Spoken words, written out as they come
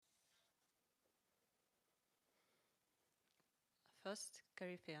First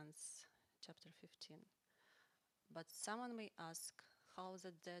Corinthians chapter 15. But someone may ask, how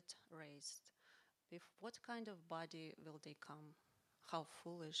the dead raised? With what kind of body will they come? How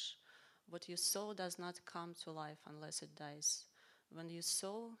foolish! What you sow does not come to life unless it dies. When you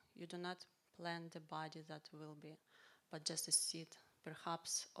sow, you do not plant the body that will be, but just a seed,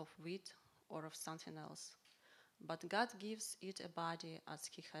 perhaps of wheat or of something else. But God gives it a body as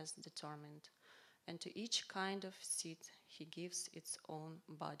He has determined, and to each kind of seed He gives its own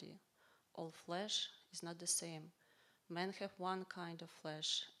body. All flesh is not the same. Men have one kind of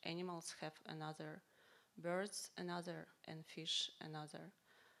flesh, animals have another, birds another, and fish another.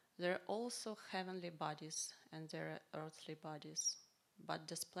 There are also heavenly bodies, and there are earthly bodies. But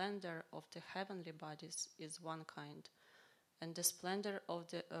the splendor of the heavenly bodies is one kind, and the splendor of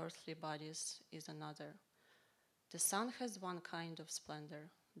the earthly bodies is another. The sun has one kind of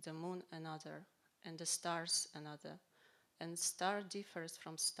splendor, the moon another, and the stars another, and star differs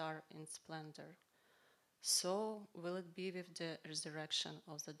from star in splendor. So will it be with the resurrection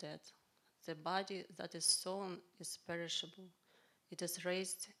of the dead. The body that is sown is perishable, it is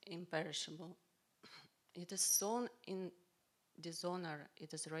raised imperishable. It is sown in dishonor,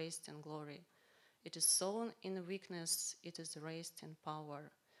 it is raised in glory. It is sown in weakness, it is raised in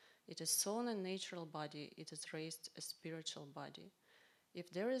power. It is sown a natural body, it is raised a spiritual body.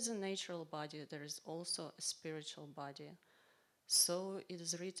 If there is a natural body, there is also a spiritual body. So it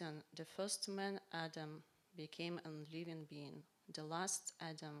is written, the first man, Adam, became a living being, the last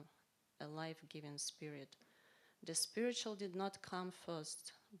Adam, a life-giving spirit. The spiritual did not come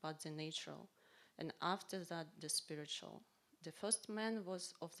first, but the natural, and after that the spiritual. The first man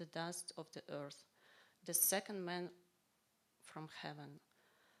was of the dust of the earth, the second man from heaven.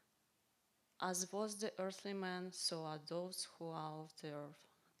 As was the earthly man, so are those who are of the earth.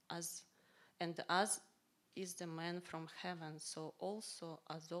 As is the man from heaven, so also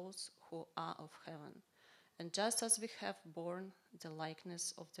are those who are of heaven. And just as we have borne the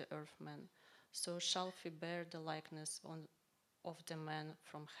likeness of the earthman, so shall we bear the likeness of the man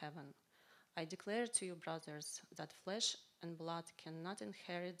from heaven. I declare to you, brothers, that flesh and blood cannot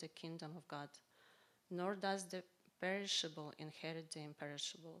inherit the kingdom of God, nor does the perishable inherit the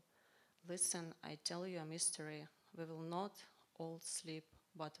imperishable. Listen, I tell you a mystery. We will not all sleep,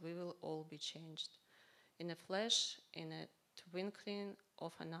 but we will all be changed. In a flash, in a twinkling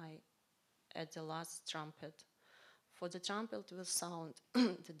of an eye, at the last trumpet. For the trumpet will sound,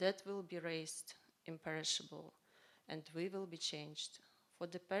 the dead will be raised imperishable, and we will be changed. For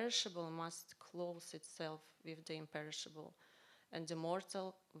the perishable must clothe itself with the imperishable, and the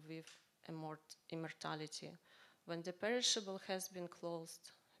mortal with immortality. When the perishable has been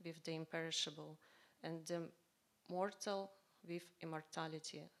clothed with the imperishable, and the mortal with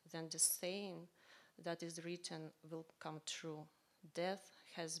immortality, then the saying that is written will come true. Death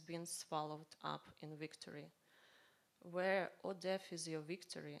has been swallowed up in victory. Where, O death, is your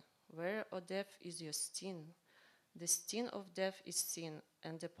victory? Where, O death, is your sting? The sting of death is sin,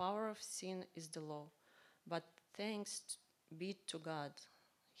 and the power of sin is the law. But thanks be to God.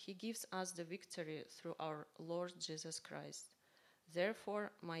 He gives us the victory through our Lord Jesus Christ.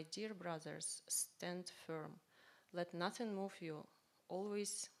 Therefore, my dear brothers, stand firm. Let nothing move you.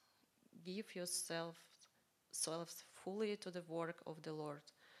 Always give yourselves fully to the work of the Lord,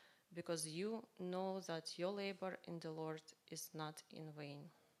 because you know that your labor in the Lord is not in vain.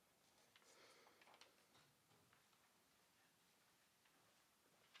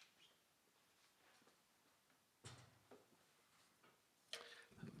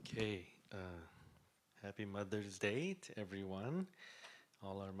 Okay, happy Mother's Day to everyone,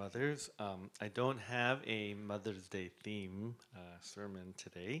 all our mothers. I don't have a Mother's Day theme sermon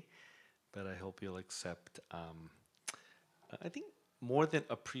today, but I hope you'll accept. I think more than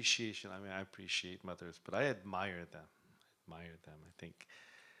appreciation, I mean, I appreciate mothers, but I admire them. I admire them. I think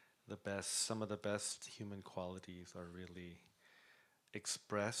some of the best human qualities are really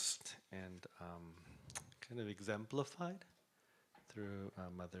expressed and kind of exemplified through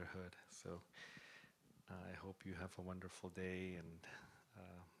motherhood. So I hope you have a wonderful day, and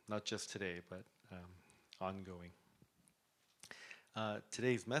not just today, but ongoing.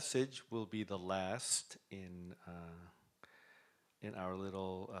 Today's message will be the last in our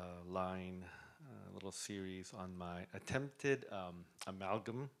little little series on my attempted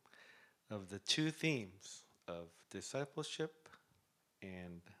amalgam of the two themes of discipleship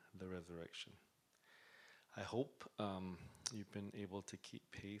and the resurrection. I hope you've been able to keep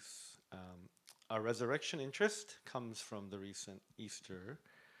pace. Our resurrection interest comes from the recent Easter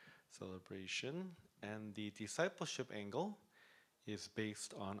celebration, and the discipleship angle is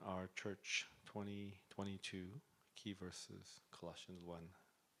based on our church 2022 key verses, Colossians 1.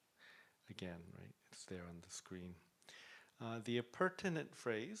 Again, right? It's there on the screen. The pertinent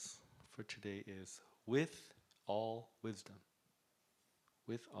phrase for today is with all wisdom.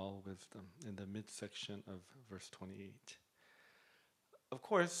 With all wisdom, in the midsection of verse 28. Of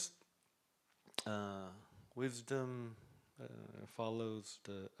course, wisdom follows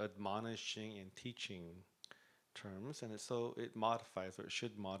the admonishing and teaching terms, and so it modifies, or it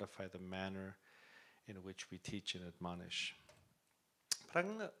should modify, the manner in which we teach and admonish. But I'm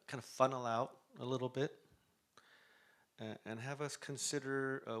going to kind of funnel out a little bit and have us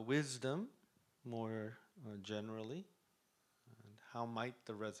consider wisdom more generally, and how might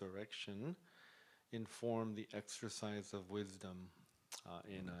the resurrection inform the exercise of wisdom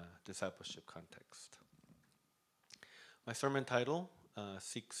in a discipleship context. My sermon title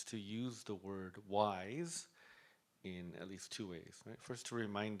seeks to use the word wise in at least two ways. Right? First, to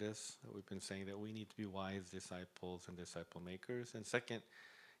remind us that we've been saying that we need to be wise disciples and disciple makers. And second,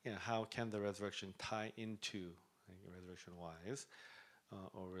 how can the resurrection tie into resurrection wise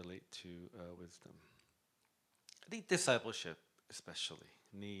or relate to wisdom? I think discipleship especially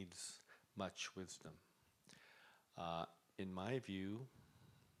needs much wisdom. In my view,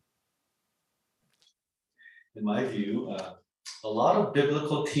 a lot of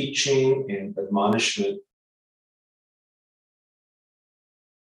biblical teaching and admonishment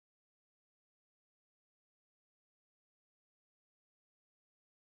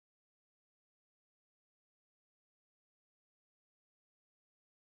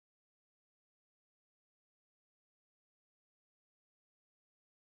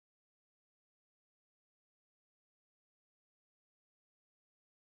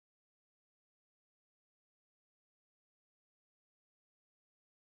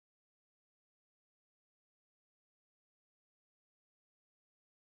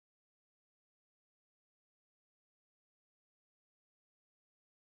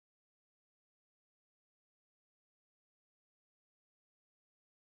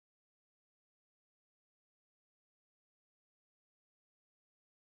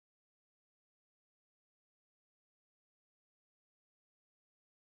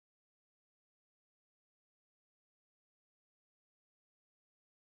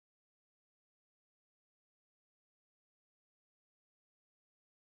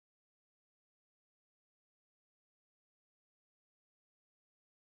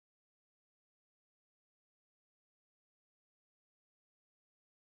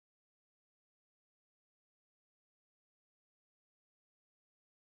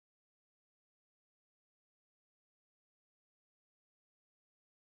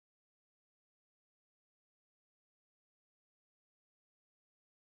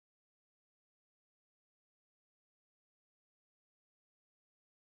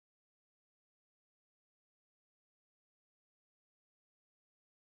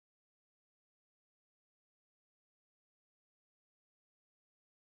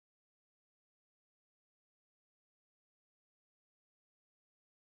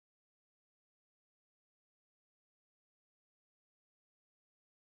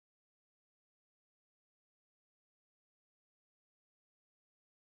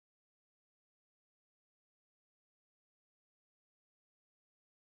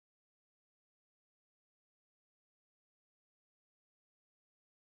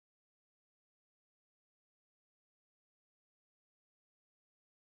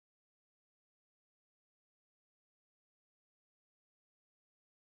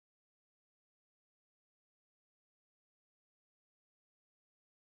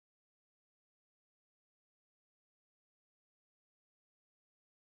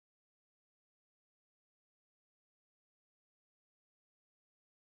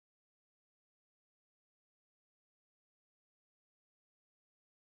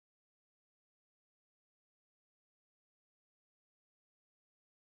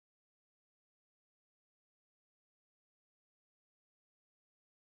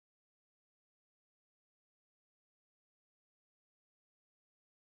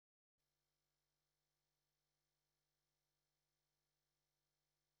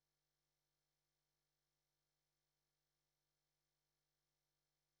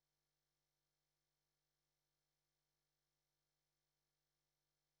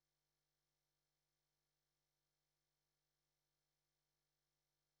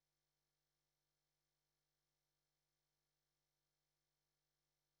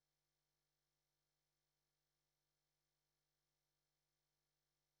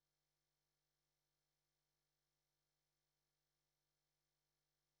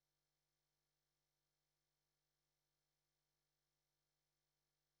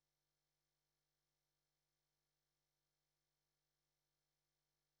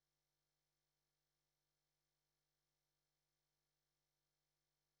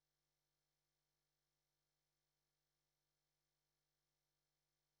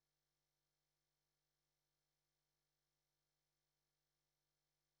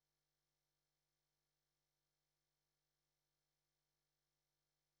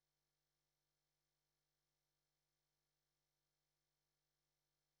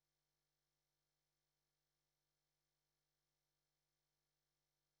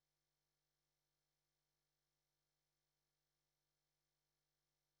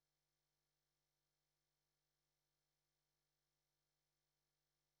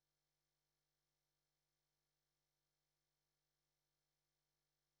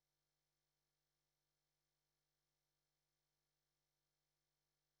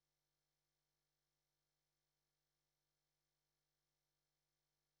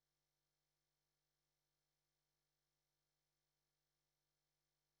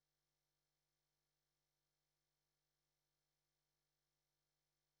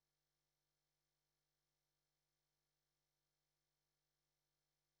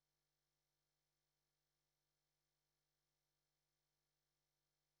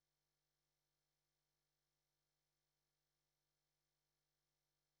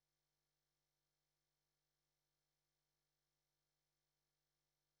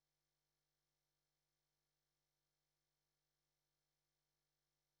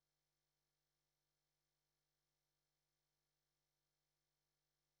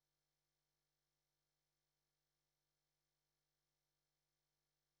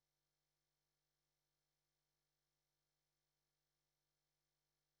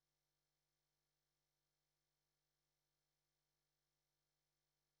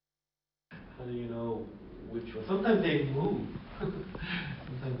How do you know which one? Sometimes they move.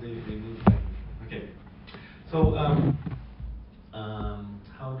 Sometimes they move back and forth. Okay. So,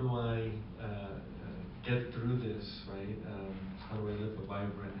 how do I get through this, right? How do I live a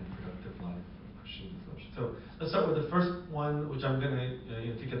vibrant and productive life, Christian discipleship? So let's start with the first one, which I'm going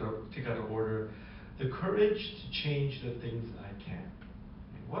to take out of order. The courage to change the things I can.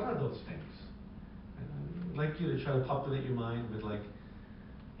 What are those things? I'd like you to try to populate your mind with like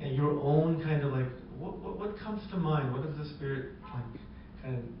your own kind of like what comes to mind? What does the Spirit like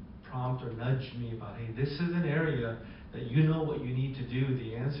kind of prompt or nudge me about? Hey, this is an area that you know what you need to do.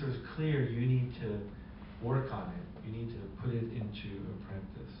 The answer is clear. You need to work on it. You need to put it into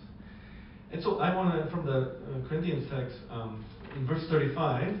practice. And so I want to, from the Corinthians text, in verse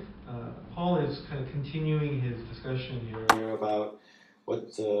 35, Paul is kind of continuing his discussion here about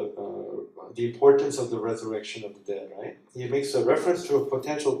what the importance of the resurrection of the dead, right? He makes a reference to a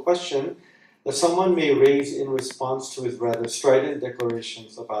potential question that someone may raise in response to his rather strident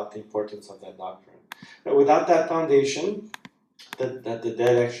declarations about the importance of that doctrine. Now, without that foundation, that the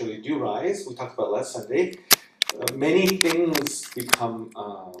dead actually do rise, we talked about last Sunday, many things become,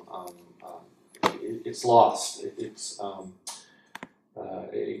 it's lost. It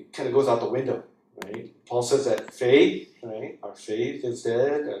kind of goes out the window, right? Paul says that faith, right? Our faith is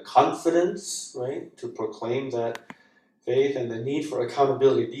dead. Confidence, right? To proclaim that faith and the need for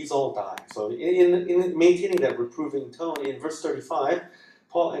accountability, these all die. So in maintaining that reproving tone, in verse 35,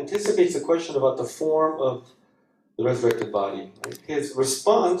 Paul anticipates a question about the form of the resurrected body. Right? His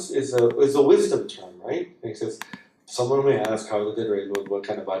response is a wisdom term, right? He says, someone may ask how the dead raised, what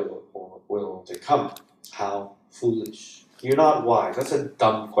kind of body will they come? How foolish. You're not wise. That's a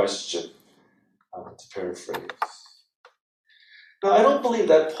dumb question, to paraphrase. Now, I don't believe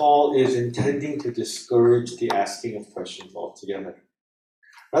that Paul is intending to discourage the asking of questions altogether.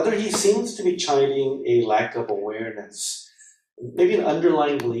 Rather, he seems to be chiding a lack of awareness, maybe an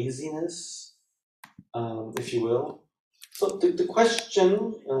underlying laziness, if you will. So the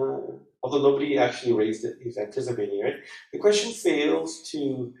question, although nobody actually raised it, he's anticipating it, the question fails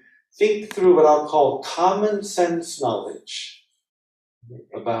to think through what I'll call common sense knowledge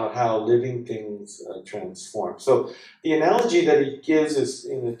about how living things transform. So the analogy that he gives is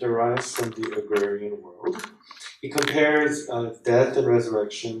derives from the agrarian world. He compares death and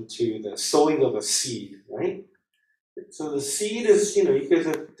resurrection to the sowing of a seed, right? So the seed is, you guys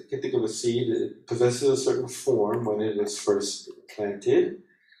can think of a seed, it possesses a certain form when it is first planted.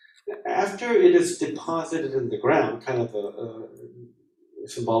 After it is deposited in the ground, kind of a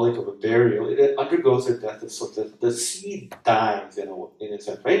symbolic of a burial, it undergoes a death of sorts. The seed dies in a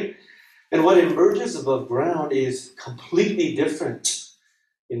sense, right? And what emerges above ground is completely different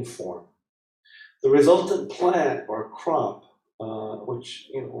in form. The resultant plant or crop,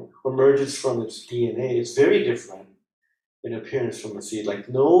 which emerges from its DNA, is very different in appearance from a seed. Like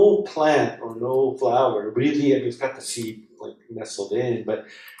no plant or no flower really, it's got the seed like nestled in, but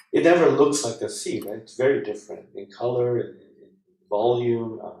it never looks like a seed, right? It's very different in color, in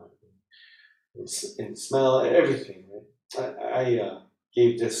volume, in smell, everything, right? I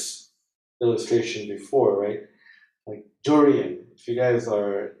gave this illustration before, right? Like durian. If you guys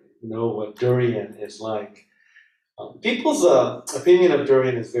know what durian is like, people's opinion of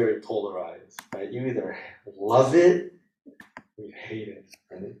durian is very polarized, right? You either love it or you hate it,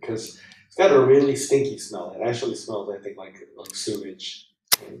 right? Because it's got a really stinky smell. It actually smells, I think, like sewage.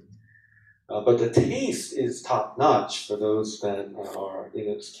 Right? But the taste is top notch for those that are in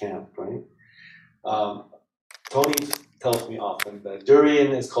its camp, right? Tony tells me often that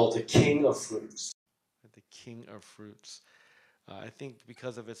durian is called the king of fruits. The king of fruits. I think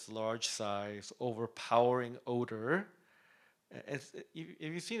because of its large size, overpowering odor, have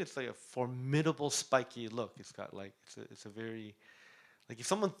you seen it's like a formidable spiky look? It's got like it's a very like if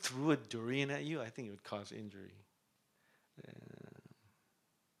someone threw a durian at you, I think it would cause injury.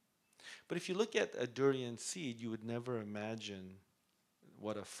 But if you look at a durian seed, you would never imagine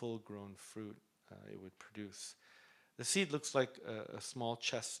what a full-grown fruit it would produce. The seed looks like a small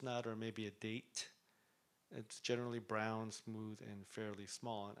chestnut or maybe a date. It's generally brown, smooth, and fairly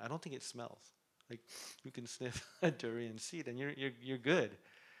small. And I don't think it smells. Like you can sniff a durian seed and you're good.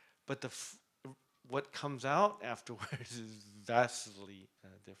 But what comes out afterwards is vastly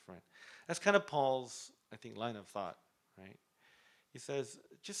different. That's kind of Paul's, I think, line of thought, right? He says,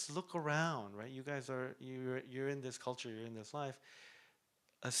 just look around, right? You guys you're in this culture, you're in this life.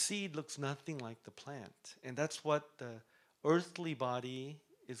 A seed looks nothing like the plant, and that's what the earthly body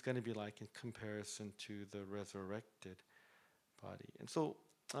is going to be like in comparison to the resurrected body. And so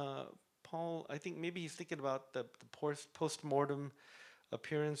Paul, I think maybe he's thinking about the post-mortem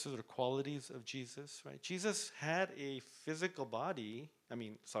appearances or qualities of Jesus, right? Jesus had a physical body.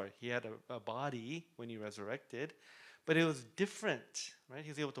 He had a body when he resurrected, but it was different, right? He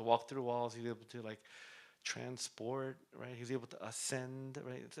was able to walk through walls. He was able to like transport, right? He was able to ascend,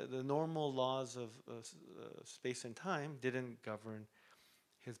 right? So the normal laws of space and time didn't govern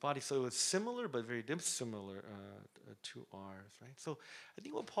his body. So it was similar, but very dissimilar to ours, right? So I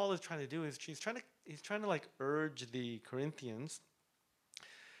think what Paul is trying to do is he's trying to like urge the Corinthians.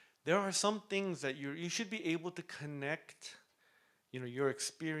 There are some things that you should be able to connect, your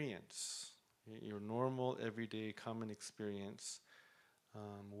experience, your normal, everyday, common experience,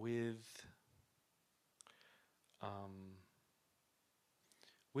 with um,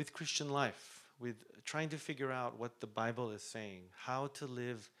 with Christian life, with trying to figure out what the Bible is saying, how to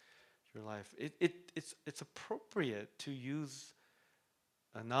live your life. It's appropriate to use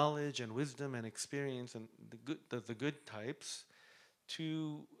knowledge and wisdom and experience and the good types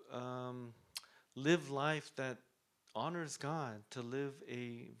to live life that honors God, to live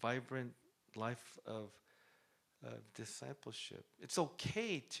a vibrant life of discipleship. It's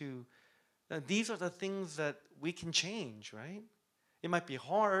okay to, these are the things that we can change, right? It might be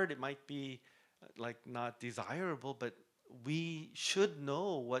hard, it might be like not desirable, but we should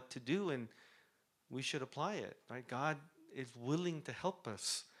know what to do and we should apply it, right? God is willing to help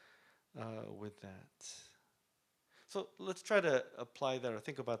us with that. So let's try to apply that or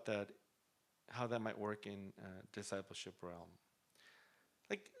think about that, how that might work in discipleship realm.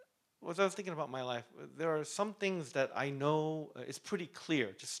 Like, as I was thinking about my life, there are some things that I know is pretty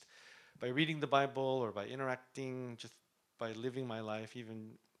clear just by reading the Bible or by interacting, just by living my life. Even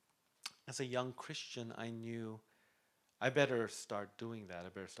as a young Christian, I knew I better start doing that. I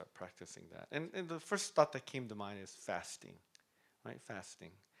better start practicing that. And the first thought that came to mind is fasting, right? Fasting.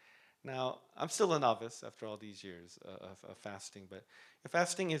 Now, I'm still a novice after all these years of fasting, but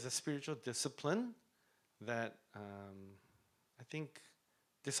fasting is a spiritual discipline that I think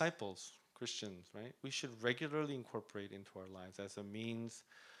disciples, Christians, right, we should regularly incorporate into our lives as a means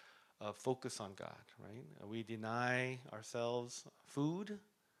of focus on God, right? We deny ourselves food,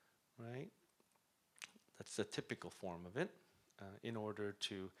 right? That's the typical form of it, in order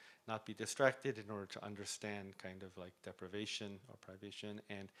to not be distracted, in order to understand kind of like deprivation or privation,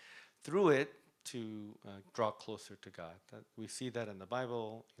 and through it to draw closer to God. That we see that in the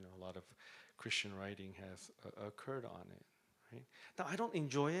Bible. A lot of Christian writing has occurred on it. Right? Now, I don't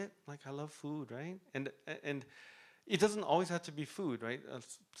enjoy it. Like, I love food, right? And it doesn't always have to be food, right?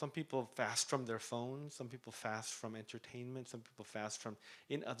 Some people fast from their phones. Some people fast from entertainment. Some people fast from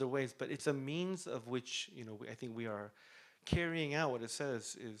in other ways. But it's a means of which I think we are carrying out what it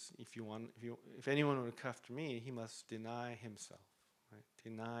says is if anyone would come after me, he must deny himself, right?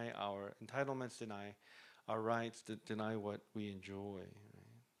 Deny our entitlements, deny our rights, deny what we enjoy.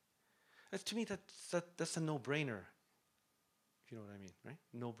 Right? To me, that's a no-brainer. If you know what I mean, right?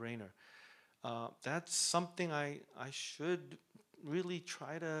 No-brainer. That's something I should really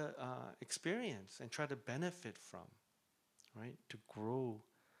try to experience and try to benefit from, right? To grow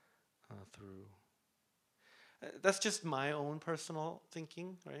through. That's just my own personal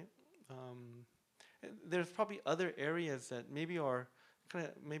thinking, right? There's probably other areas that maybe are kind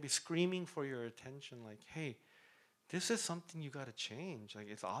of maybe screaming for your attention, like, hey, this is something you got to change. Like,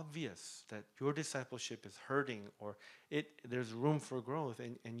 it's obvious that your discipleship is hurting, or there's room for growth,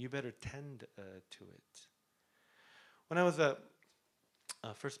 and you better tend to it. When I was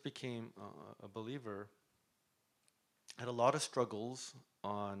first became a believer, I had a lot of struggles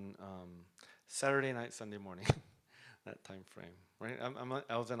on Saturday night, Sunday morning, that time frame. Right?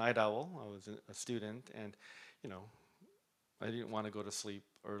 I was an night owl. I was a student, and I didn't want to go to sleep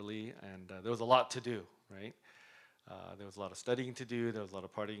early, and there was a lot to do. Right? There was a lot of studying to do. There was a lot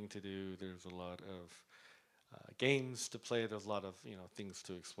of partying to do. There was a lot of games to play. There was a lot of things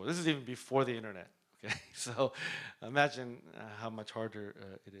to explore. This is even before the internet. Okay, so imagine how much harder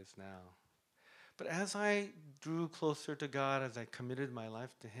it is now. But as I drew closer to God, as I committed my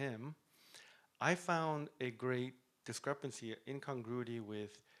life to Him, I found a great discrepancy, incongruity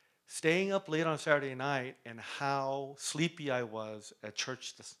with staying up late on Saturday night and how sleepy I was at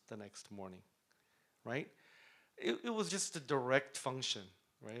church the next morning. Right? It was just a direct function,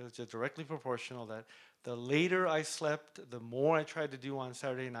 right? It was just directly proportional that the later I slept, the more I tried to do on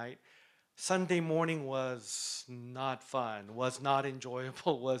Saturday night. Sunday morning was not fun, was not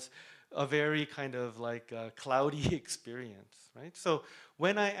enjoyable, was a very kind of like cloudy experience, right? So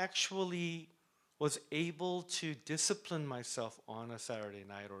when I actually was able to discipline myself on a Saturday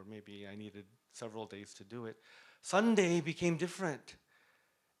night, or maybe I needed several days to do it, Sunday became different.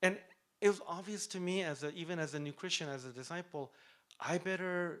 And it was obvious to me, even as a new Christian, as a disciple, I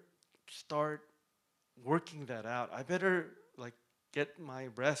better start working that out. I better like get my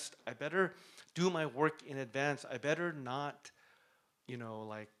rest. I better do my work in advance. I better not,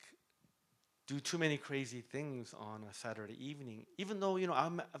 like do too many crazy things on a Saturday evening. Even though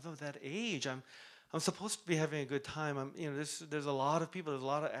I'm of that age, I'm supposed to be having a good time. There's a lot of people, there's a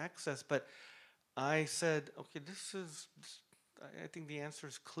lot of access, but I said, okay, I think the answer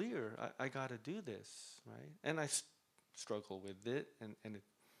is clear. I got to do this, right? And struggle with it, and it,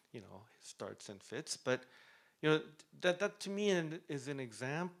 starts and fits. But that to me is an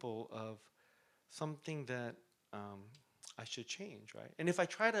example of something that um, I should change, right? And if I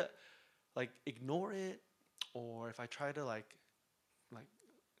try to like ignore it, or if I try to like like,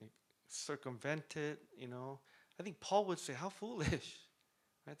 circumvent it, I think Paul would say, "How foolish!"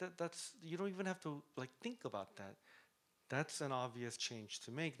 Right? That's you don't even have to like think about that. That's an obvious change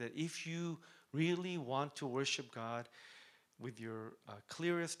to make. That if you really want to worship God with your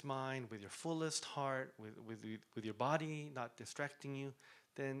clearest mind, with your fullest heart, with your body not distracting you,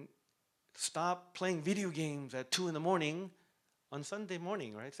 then stop playing video games at 2 in the morning on Sunday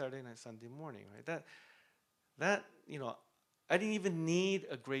morning, right? Saturday night, Sunday morning, right? That I didn't even need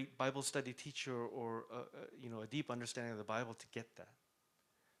a great Bible study teacher or a deep understanding of the Bible to get that.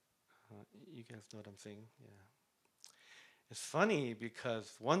 You guys know what I'm saying? Yeah. It's funny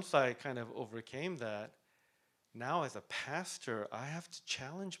because once I kind of overcame that, now as a pastor, I have to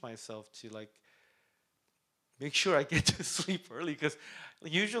challenge myself to like make sure I get to sleep early because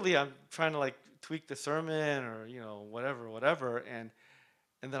usually I'm trying to like tweak the sermon or whatever, and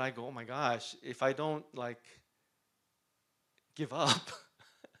then I go, oh my gosh, if I don't like give up,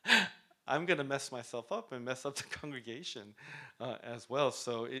 I'm gonna mess myself up and mess up the congregation as well.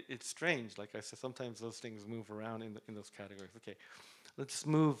 So it's strange. Like I said, sometimes those things move around in those categories. Okay, let's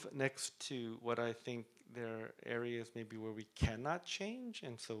move next to what I think there are areas maybe where we cannot change,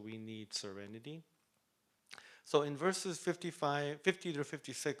 and so we need serenity. So in verses 50 to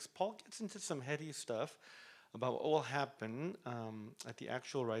 56, Paul gets into some heady stuff about what will happen at the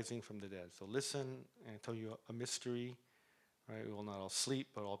actual rising from the dead. So listen, and I tell you a mystery. Right, we will not all sleep,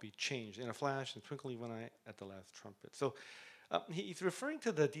 but all be changed in a flash and twinkling of an eye at the last trumpet. So he's referring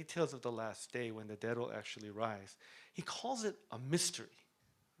to the details of the last day when the dead will actually rise. He calls it a mystery,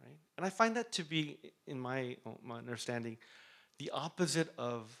 right? And I find that to be, in my understanding, the opposite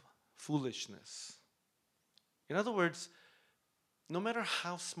of foolishness. In other words, no matter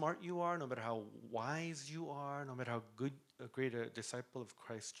how smart you are, no matter how wise you are, no matter how great a disciple of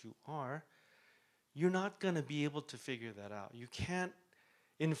Christ you are, you're not going to be able to figure that out. You can't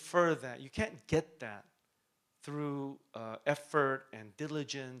infer that. You can't get that through effort and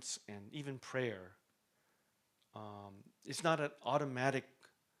diligence and even prayer. It's not an automatic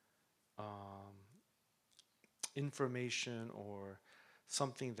um, information or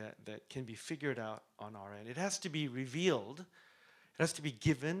something that can be figured out on our end. It has to be revealed. It has to be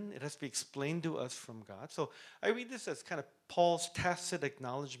given. It has to be explained to us from God. So I read this as kind of Paul's tacit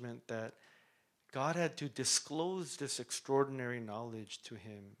acknowledgement that God had to disclose this extraordinary knowledge to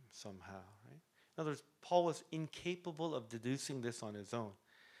him somehow. Right? In other words, Paul was incapable of deducing this on his own.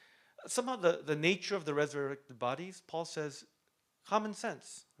 Somehow the nature of the resurrected bodies, Paul says, common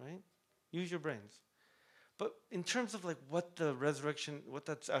sense, right? Use your brains. But in terms of like what the resurrection, what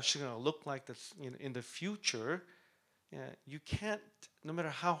that's actually going to look like, that's in the future, yeah, you can't. No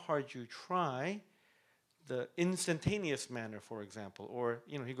matter how hard you try, the instantaneous manner, for example, or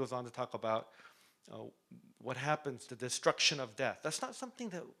he goes on to talk about uh, what happens, the destruction of death. That's not something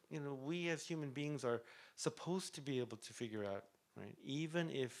that we as human beings are supposed to be able to figure out, right? Even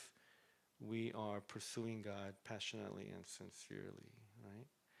if we are pursuing God passionately and sincerely, right?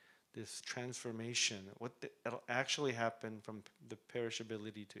 This transformation, it'll actually happen from the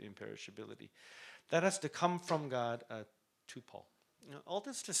perishability to imperishability, that has to come from God to Paul. All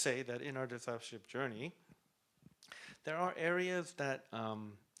this to say that in our discipleship journey, there are areas that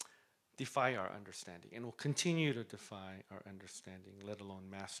defy our understanding and will continue to defy our understanding, let alone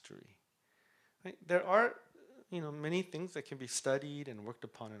mastery. Right? There are, many things that can be studied and worked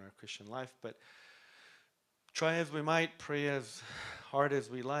upon in our Christian life, but try as we might, pray as hard as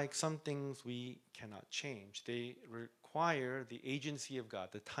we like, some things we cannot change. They require the agency of God,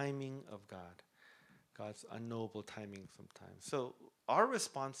 the timing of God, God's unknowable timing sometimes. So our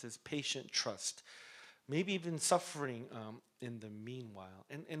response is patient trust, maybe even suffering in the meanwhile.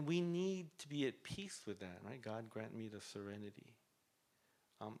 And we need to be at peace with that, right? God grant me the serenity.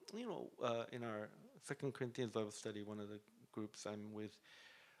 In our Second Corinthians Bible study, one of the groups I'm with,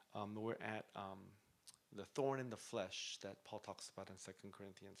 we're at the thorn in the flesh that Paul talks about in Second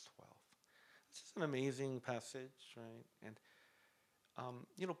Corinthians 12. This is an amazing passage, right? And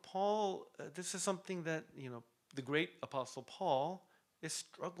Paul, this is something that, the great apostle Paul is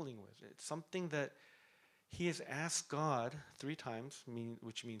struggling with. It's something that he has asked God 3 times,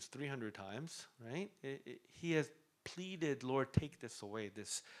 which means 300 times, right? He has pleaded, Lord, take this away,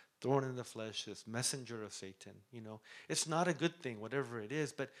 this thorn in the flesh, this messenger of Satan. It's not a good thing, whatever it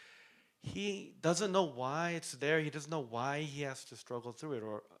is, but he doesn't know why it's there. He doesn't know why he has to struggle through it,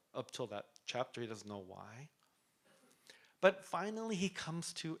 or up till that chapter, he doesn't know why. But finally, he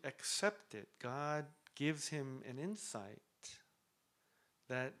comes to accept it. God gives him an insight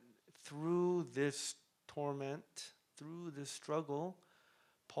that through this torment, through this struggle,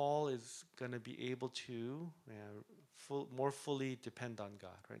 Paul is going to be able to more fully depend on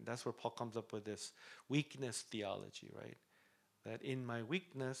God, right? That's where Paul comes up with this weakness theology, right? That in my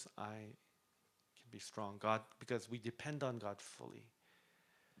weakness, I can be strong. God, because we depend on God fully.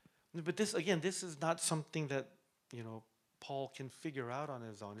 But this, again, this is not something that, Paul can figure out on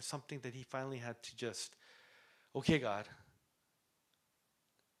his own. It's something that he finally had to just, okay, God,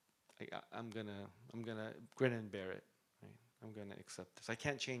 I'm gonna grin and bear it. Right? I'm gonna accept this. I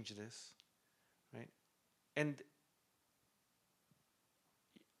can't change this, right? And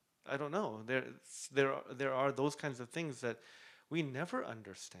I don't know. There are those kinds of things that we never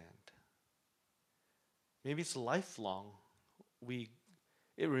understand. Maybe it's lifelong.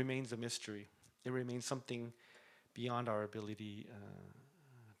 It remains a mystery. It remains something beyond our ability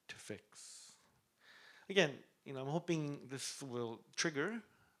to fix. Again, I'm hoping this will trigger.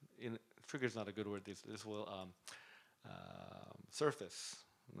 Trigger is not a good word. This will surface.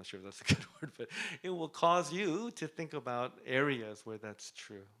 I'm not sure if that's a good word, but it will cause you to think about areas where that's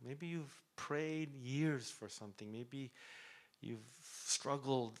true. Maybe you've prayed years for something. Maybe you've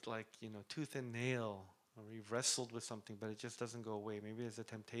struggled like, tooth and nail, or you've wrestled with something, but it just doesn't go away. Maybe it's a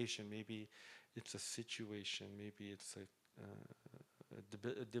temptation. Maybe it's a situation. Maybe it's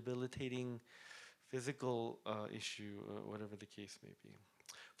a debilitating physical issue, whatever the case may be.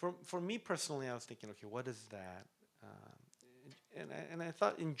 For me personally, I was thinking, okay, what is that? And I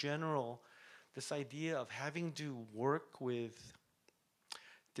thought in general, this idea of having to work with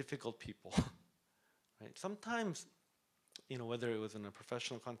difficult people, right? Sometimes, whether it was in a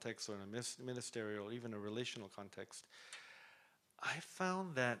professional context or in a ministerial or even a relational context, I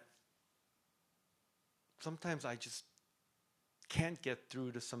found that sometimes I just can't get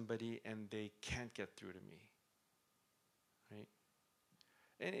through to somebody and they can't get through to me, right?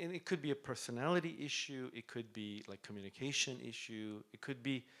 And it could be a personality issue. It could be like communication issue. It could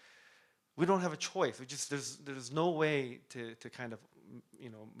be we don't have a choice. There's no way to kind of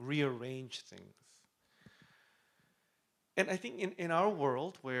rearrange things. And I think in our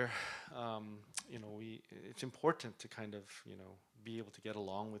world where it's important to kind of be able to get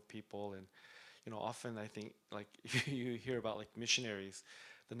along with people, and often I think like you hear about like missionaries,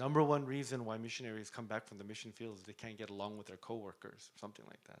 the number one reason why missionaries come back from the mission field is they can't get along with their coworkers, something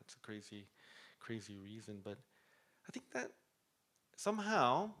like that. It's a crazy reason, but I think that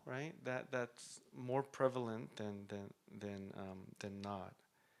somehow, right, that's more prevalent than not.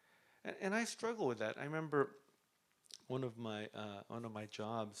 And I struggle with that. I remember one of my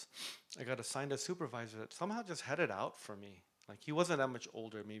jobs, I got assigned a supervisor that somehow just had it out for me. Like he wasn't that much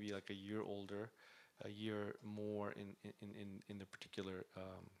older, maybe like a year older, a year more in the particular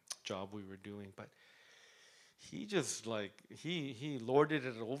job we were doing, but he just like he lorded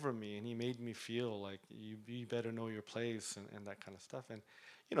it over me, and he made me feel like you better know your place, and that kind of stuff. And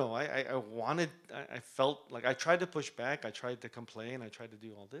I felt like I tried to push back, I tried to complain, I tried to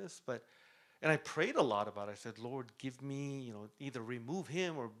do all this, and I prayed a lot about it. I said, Lord, give me, either remove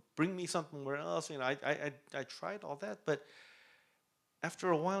him or bring me somewhere else. I tried all that, but after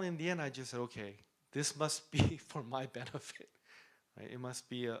a while, in the end, I just said, okay, this must be for my benefit, right? It must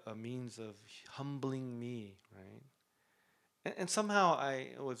be a means of humbling me, right? And somehow I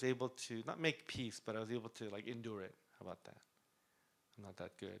was able to not make peace, but I was able to like endure it. How about that? I'm not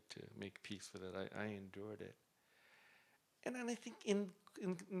that good to make peace with it. I endured it. And then I think in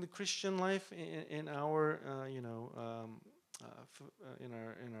the Christian life, in our in our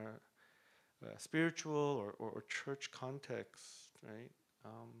spiritual or church context, right?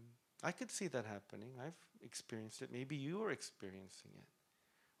 I could see that happening. I've experienced it. Maybe you are experiencing it,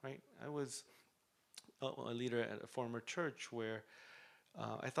 right? I was a leader at a former church where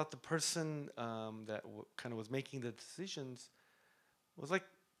I thought the person that kind of was making the decisions was like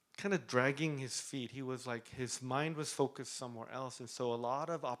kind of dragging his feet. He was like, his mind was focused somewhere else. And so a lot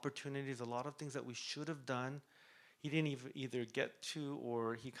of opportunities, a lot of things that we should have done, he didn't even either get to,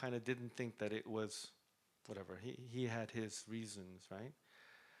 or he kind of didn't think that it was whatever. He had his reasons, right?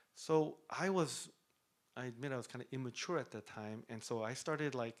 So I was I admit I was kind of immature at that time, and so I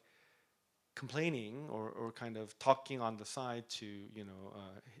started like complaining or kind of talking on the side to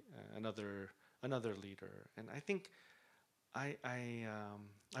another leader, and I think I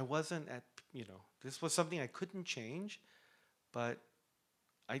wasn't at this was something I couldn't change, but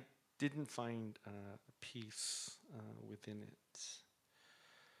I didn't find peace within it.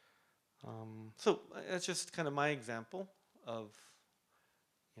 So that's just kind of my example of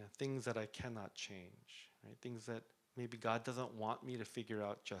things that I cannot change, right? Things that maybe God doesn't want me to figure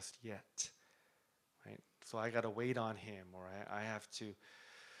out just yet, right? So I got to wait on Him, or I have to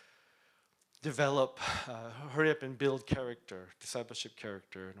develop, hurry up and build character, discipleship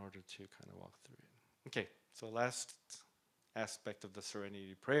character, in order to kind of walk through it. Okay, so last aspect of the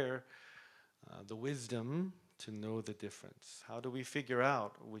serenity prayer, the wisdom to know the difference. How do we figure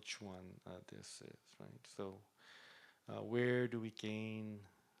out which one this is, right? So where do we gain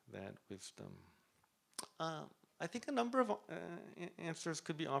that wisdom? Uh, I think a number of answers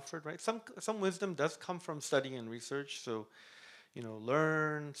could be offered, right? Some wisdom does come from study and research. So,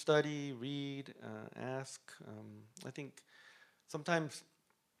 learn, study, read, ask. I think sometimes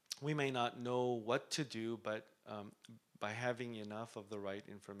we may not know what to do, but by having enough of the right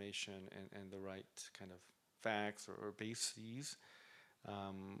information and the right kind of facts or bases,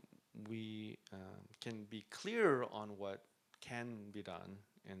 um, we can be clear on what can be done,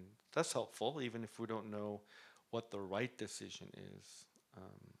 and that's helpful, even if we don't know what the right decision is.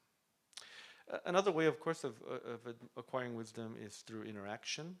 Another way, of course, of acquiring wisdom is through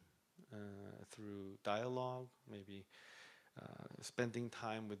interaction, through dialogue, maybe spending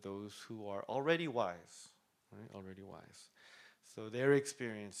time with those who are already wise, right? Already wise. So their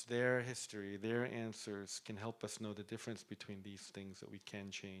experience, their history, their answers can help us know the difference between these things that we can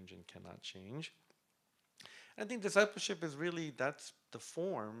change and cannot change. I think discipleship is really that's the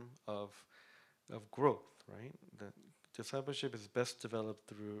form of growth, right? The discipleship is best developed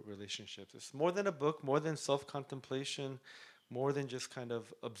through relationships. It's more than a book, more than self-contemplation, more than just kind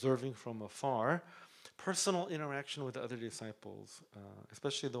of observing from afar. Personal interaction with other disciples,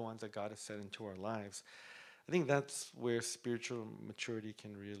 especially the ones that God has set into our lives. I think that's where spiritual maturity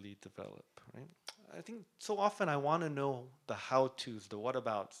can really develop, right? I think so often I want to know the how-tos, the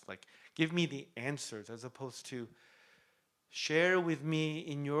what-abouts, like give me the answers as opposed to share with me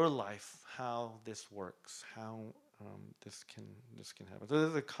in your life how this works, how this can happen. So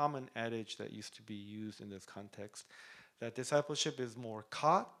there's a common adage that used to be used in this context that discipleship is more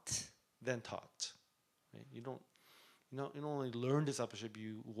caught than taught. Right? You don't only learn discipleship,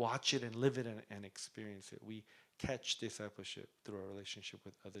 you watch it and live it and experience it. We catch discipleship through our relationship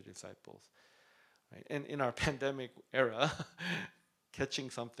with other disciples. Right? And in our pandemic era, catching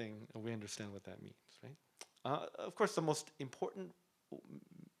something, we understand what that means, right? Of course, the most important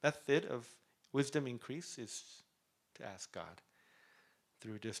method of wisdom increase is to ask God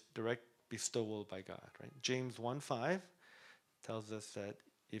through just direct bestowal by God, right? James 1:5 tells us that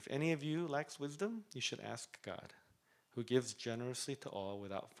if any of you lacks wisdom, you should ask God, who gives generously to all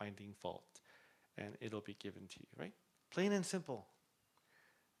without finding fault, and it'll be given to you, right? Plain and simple.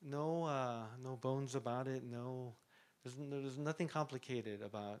 No bones about it. There's nothing complicated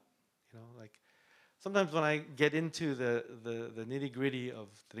about, like sometimes when I get into the nitty gritty of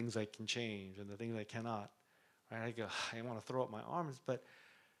the things I can change and the things I cannot, right? I go, I want to throw up my arms, but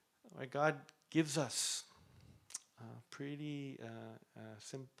right, God gives us pretty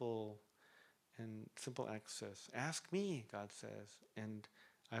simple access. Ask me, God says, and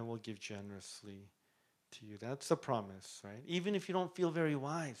I will give generously to you. That's the promise, right? Even if you don't feel very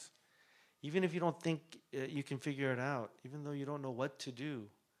wise, even if you don't think you can figure it out, even though you don't know what to do,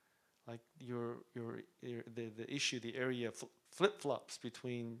 like the issue, the area flip-flops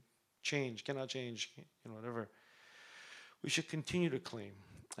between change, cannot change, whatever. We should continue to claim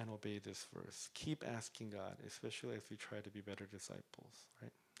and obey this verse. Keep asking God, especially as we try to be better disciples,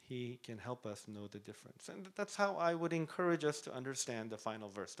 right? He can help us know the difference. And that's how I would encourage us to understand the final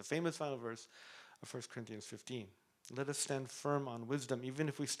verse, the famous final verse of 1 Corinthians 15. Let us stand firm on wisdom. Even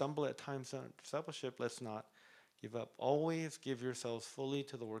if we stumble at times in discipleship, let's not give up. Always give yourselves fully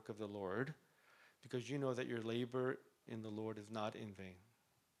to the work of the Lord, because you know that your labor in the Lord is not in vain.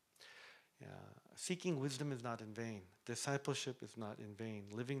 Yeah. Seeking wisdom is not in vain. Discipleship is not in vain.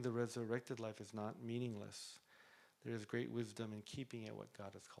 Living the resurrected life is not meaningless. There is great wisdom in keeping it what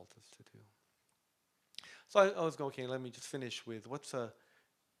God has called us to do. So I was going, okay, let me just finish with what's a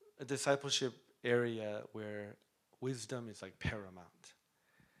discipleship area where wisdom is like paramount.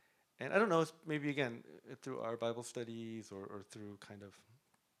 And I don't know, maybe again, through our Bible studies or through kind of,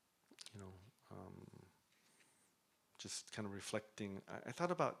 um, just kind of reflecting, I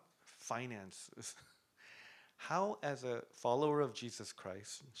thought about finances. how, as a follower of Jesus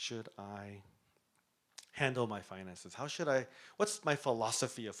Christ, should I handle my finances? How should I, what's my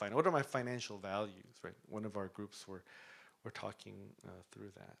philosophy of finance? What are my financial values, right? One of our groups were talking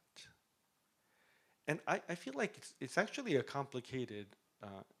through that. And I feel like it's actually a complicated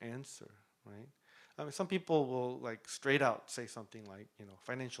answer, right? I mean, some people will like straight out say something like,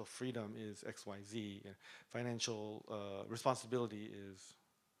 financial freedom is X, Y, Z, and financial responsibility is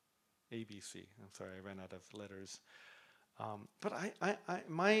A, B, C. I'm sorry, I ran out of letters. But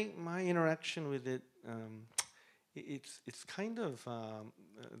my interaction with it, it's kind of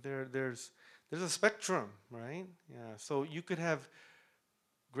there's a spectrum, right? Yeah. So you could have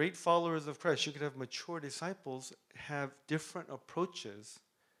great followers of Christ, you could have mature disciples have different approaches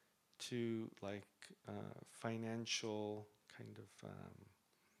to like financial kind of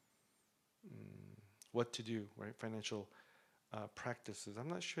what to do, right? Financial practices. I'm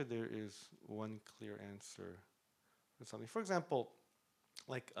not sure there is one clear answer for something. For example,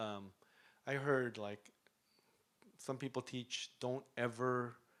 like I heard like some people teach don't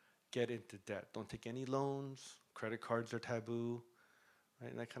ever get into debt. Don't take any loans. Credit cards are taboo,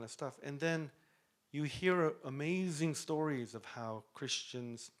 right? And that kind of stuff. And then you hear amazing stories of how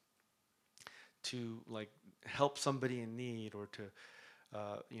Christians to like help somebody in need or to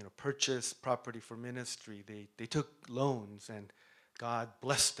purchase property for ministry. They took loans and God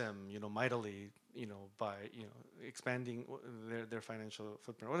blessed them, mightily, by expanding their financial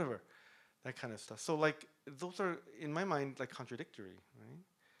footprint, whatever, that kind of stuff. So like those are in my mind like contradictory, right?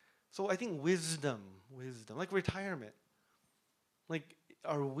 So I think wisdom, like retirement, like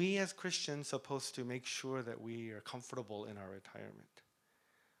are we as Christians supposed to make sure that we are comfortable in our retirement?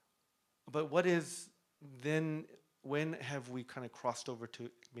 But what is then when have we kind of crossed over to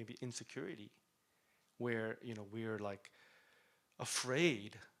maybe insecurity where we're like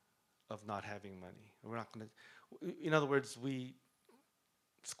afraid of not having money. We're not going to in other words, we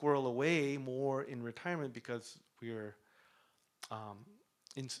squirrel away more in retirement because we're um,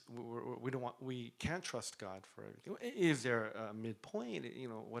 we don't want we can't trust God for everything. Is there a midpoint?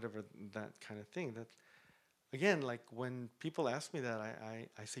 Whatever that kind of thing. That again, like when people ask me that,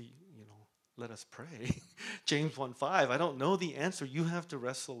 I say, let us pray. James 1:5. I don't know the answer. You have to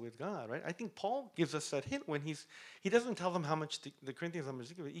wrestle with God, right? I think Paul gives us that hint when he doesn't tell them how much the Corinthians how much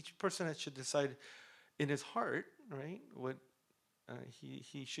to give. Each person should decide in his heart, right, what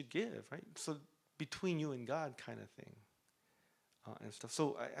he should give, right? So between you and God, kind of thing, and stuff.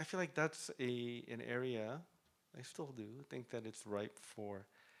 So I feel like that's an area. I still do think that it's ripe for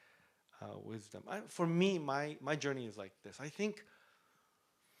wisdom. For me, my journey is like this. I think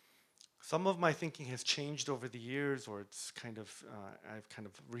some of my thinking has changed over the years, or it's kind of I've kind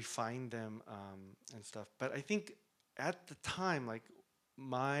of refined them and stuff. But I think at the time, like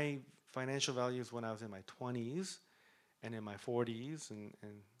my financial values when I was in my 20s and in my 40s and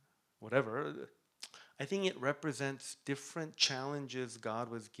whatever, I think it represents different challenges God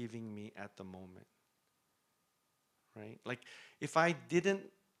was giving me at the moment. Right? Like if I didn't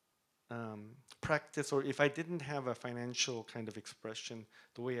practice or if I didn't have a financial kind of expression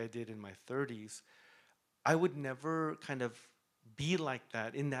the way I did in my 30s, I would never kind of be like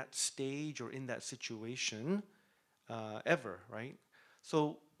that in that stage or in that situation ever, right?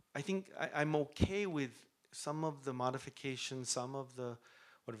 So I think I'm okay with some of the modifications, some of the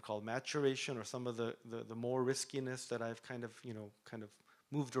what we call maturation, or some of the more riskiness that I've kind of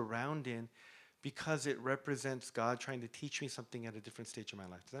moved around in, because it represents God trying to teach me something at a different stage of my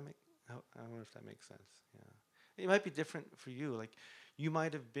life. Does that make? I wonder if that makes sense. Yeah, it might be different for you. Like you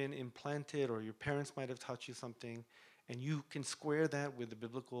might have been implanted, or your parents might have taught you something, and you can square that with the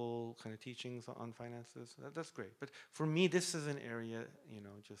biblical kind of teachings on finances. That's great. But for me, this is an area,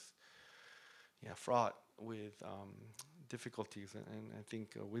 just fraught with difficulties, and I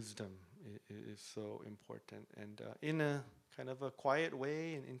think wisdom is so important. And in a kind of a quiet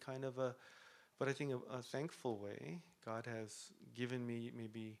way, and in kind of a, but I think a thankful way, God has given me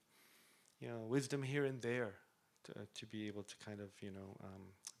maybe, wisdom here and there to be able to kind of,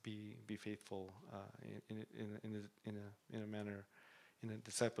 be faithful in a manner, in a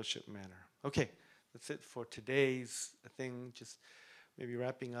discipleship manner. Okay, that's it for today's thing. Just maybe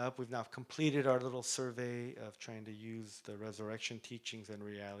wrapping up. We've now completed our little survey of trying to use the resurrection teachings and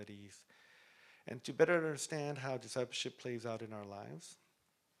realities, and to better understand how discipleship plays out in our lives.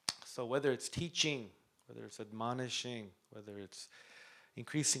 So whether it's teaching, whether it's admonishing, whether it's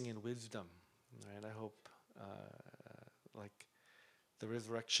increasing in wisdom, right? I hope like the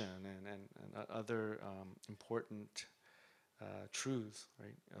resurrection and other important truths,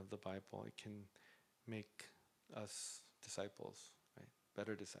 right, of the Bible, it can make us disciples, right?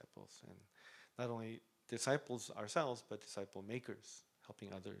 Better disciples, and not only disciples ourselves, but disciple makers,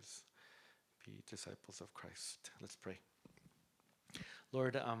 helping others be disciples of Christ. Let's pray.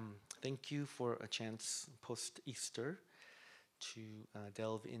 Lord, thank you for a chance post-Easter to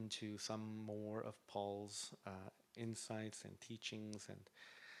delve into some more of Paul's insights and teachings, and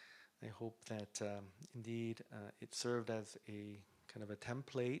I hope that indeed it served as a kind of a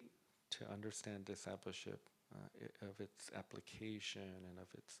template to understand discipleship, of its application and of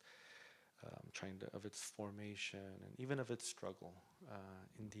its of its formation and even of its struggle.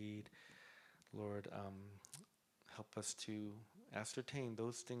 Indeed, Lord, help us to ascertain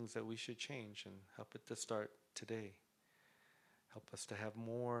those things that we should change and help it to start today. Help us to have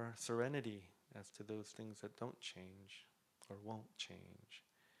more serenity as to those things that don't change or won't change.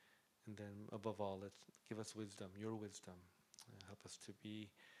 And then above all, let's give us wisdom, your wisdom. Help us to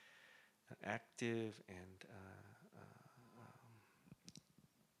be active and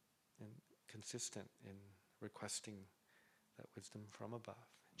consistent in requesting that wisdom from above.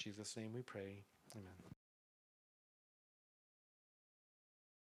 In Jesus' name we pray. Amen.